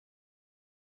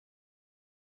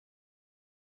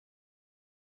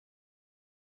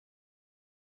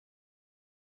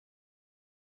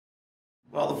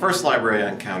Well, the first library I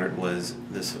encountered was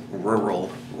this rural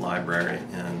library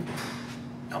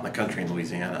out in the country in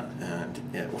Louisiana, and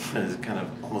it was kind of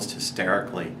almost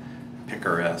hysterically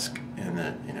picaresque in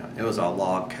that, it was a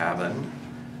log cabin,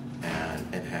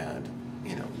 and it had,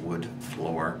 wood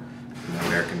floor,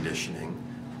 no air conditioning.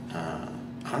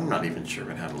 I'm not even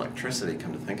sure it had electricity,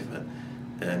 come to think of it.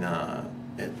 And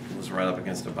it was right up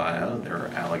against a bayou. There were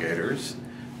alligators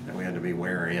that we had to be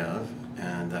wary of,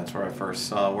 and that's where I first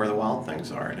saw where the wild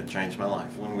things are, and it changed my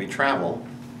life. When we travel,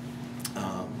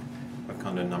 I've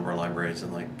gone to a number of libraries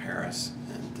in like Paris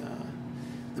and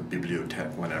the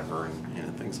Bibliothèque, whatever,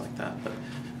 and things like that. But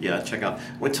yeah, check out.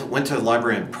 Went to a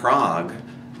library in Prague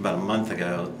about a month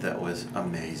ago that was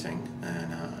amazing,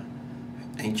 and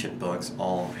ancient books,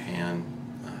 all hand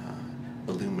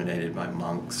illuminated by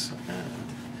monks,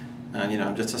 and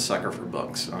I'm just a sucker for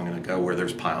books, so I'm going to go where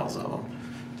there's piles of them,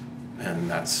 and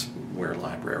that's where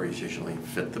libraries usually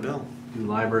fit the bill. Do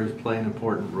libraries play an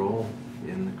important role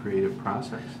in the creative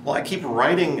process? Well, I keep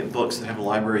writing books that have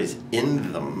libraries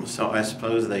in them, so I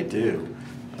suppose they do.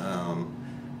 Some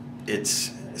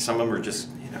of them are just,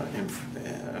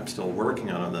 I'm still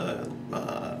working on the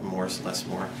Morris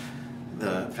Lesmore.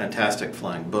 The Fantastic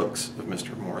Flying Books of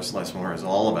Mr. Morris Lesmore is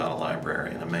all about a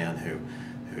library and a man who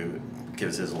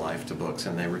gives his life to books,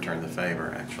 and they return the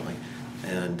favor, actually.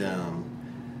 And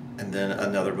then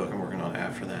another book I'm working on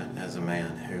after that has a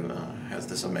man who has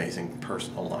this amazing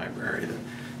personal library that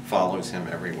follows him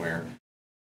everywhere.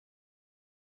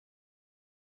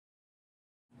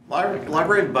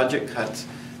 Library budget cuts,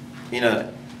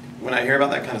 when I hear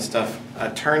about that kind of stuff, I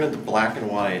turn into black and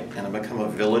white and I become a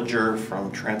villager from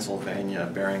Transylvania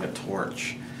bearing a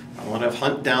torch. I want to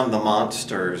hunt down the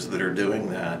monsters that are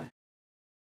doing that.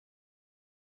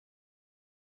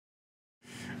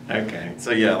 Okay,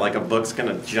 so yeah, like a book's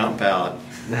gonna jump out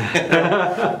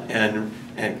and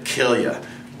kill you,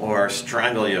 or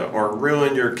strangle you, or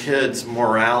ruin your kid's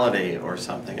morality or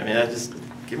something. I mean, just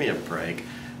give me a break.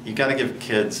 You got to give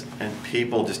kids and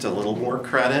people just a little more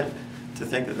credit to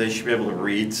think that they should be able to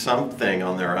read something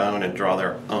on their own and draw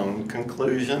their own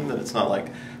conclusion, that it's not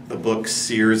like the book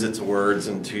sears its words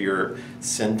into your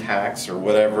syntax or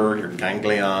whatever, your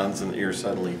ganglions, and that you're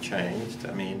suddenly changed.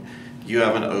 I mean, you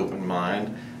have an open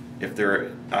mind. If there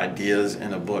are ideas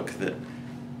in a book that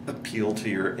appeal to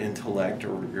your intellect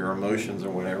or your emotions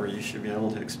or whatever, you should be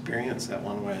able to experience that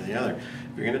one way or the other.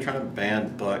 If you're going to try to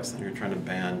ban books, then you're trying to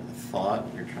ban thought,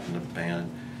 you're trying to ban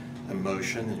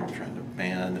emotion, and you're trying to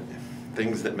ban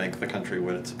things that make the country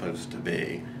what it's supposed to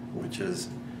be, which is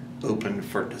open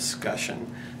for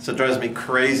discussion. So it drives me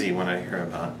crazy when I hear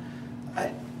about,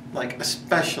 like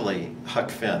especially Huck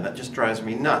Finn, that just drives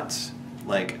me nuts.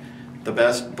 Like the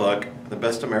best book, the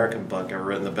best American book ever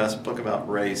written, the best book about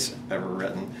race ever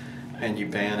written, and you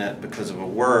ban it because of a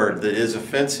word that is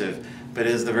offensive, but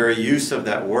is the very use of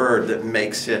that word that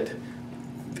makes it,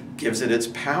 gives it its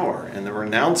power, and the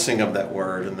renouncing of that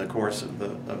word in the course of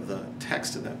the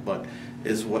text of that book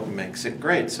is what makes it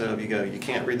great. So if you go, you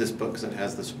can't read this book because it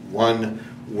has this one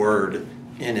word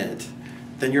in it,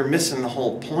 then you're missing the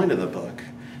whole point of the book,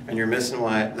 and you're missing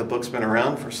why the book's been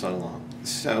around for so long.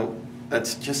 So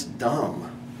that's just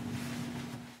dumb.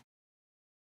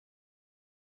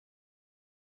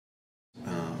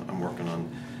 I'm working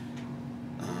on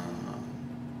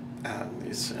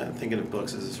thinking of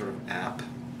books as a sort of app,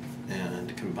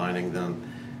 and combining them,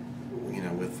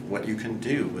 with what you can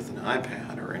do with an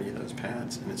iPad or any of those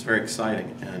pads, and it's very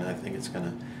exciting. And I think it's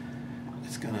gonna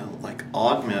like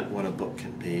augment what a book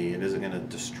can be. It isn't gonna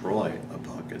destroy a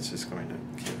book. It's just going to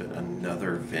give it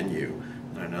another venue,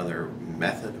 another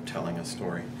method of telling a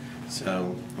story.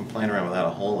 So I'm playing around with that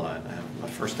a whole lot. My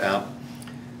first app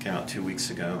came out 2 weeks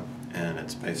ago, and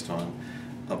it's based on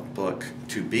a book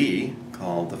to be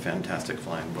called The Fantastic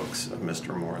Flying Books of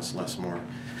Mr. Morris Lesmore.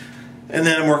 And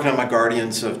then I'm working on my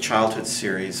Guardians of Childhood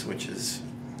series, which is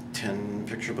 10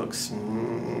 picture books,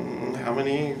 how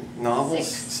many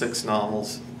novels? Six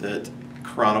novels that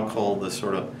chronicle the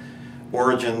sort of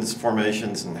origins,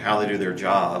 formations, and how they do their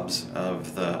jobs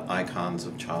of the icons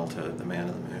of childhood: the Man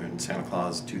in the Moon, Santa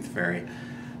Claus, Tooth Fairy,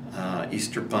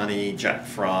 Easter Bunny, Jack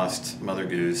Frost, Mother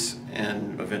Goose,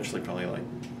 and eventually probably like,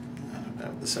 I don't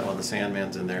know, the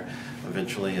Sandman's in there,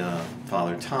 eventually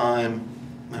Father Time,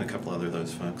 and a couple other of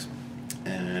those folks.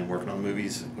 And working on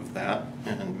movies of that,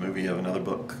 and a movie of another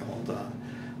book called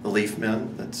The Leaf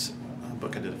Men. That's a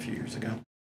book I did a few years ago.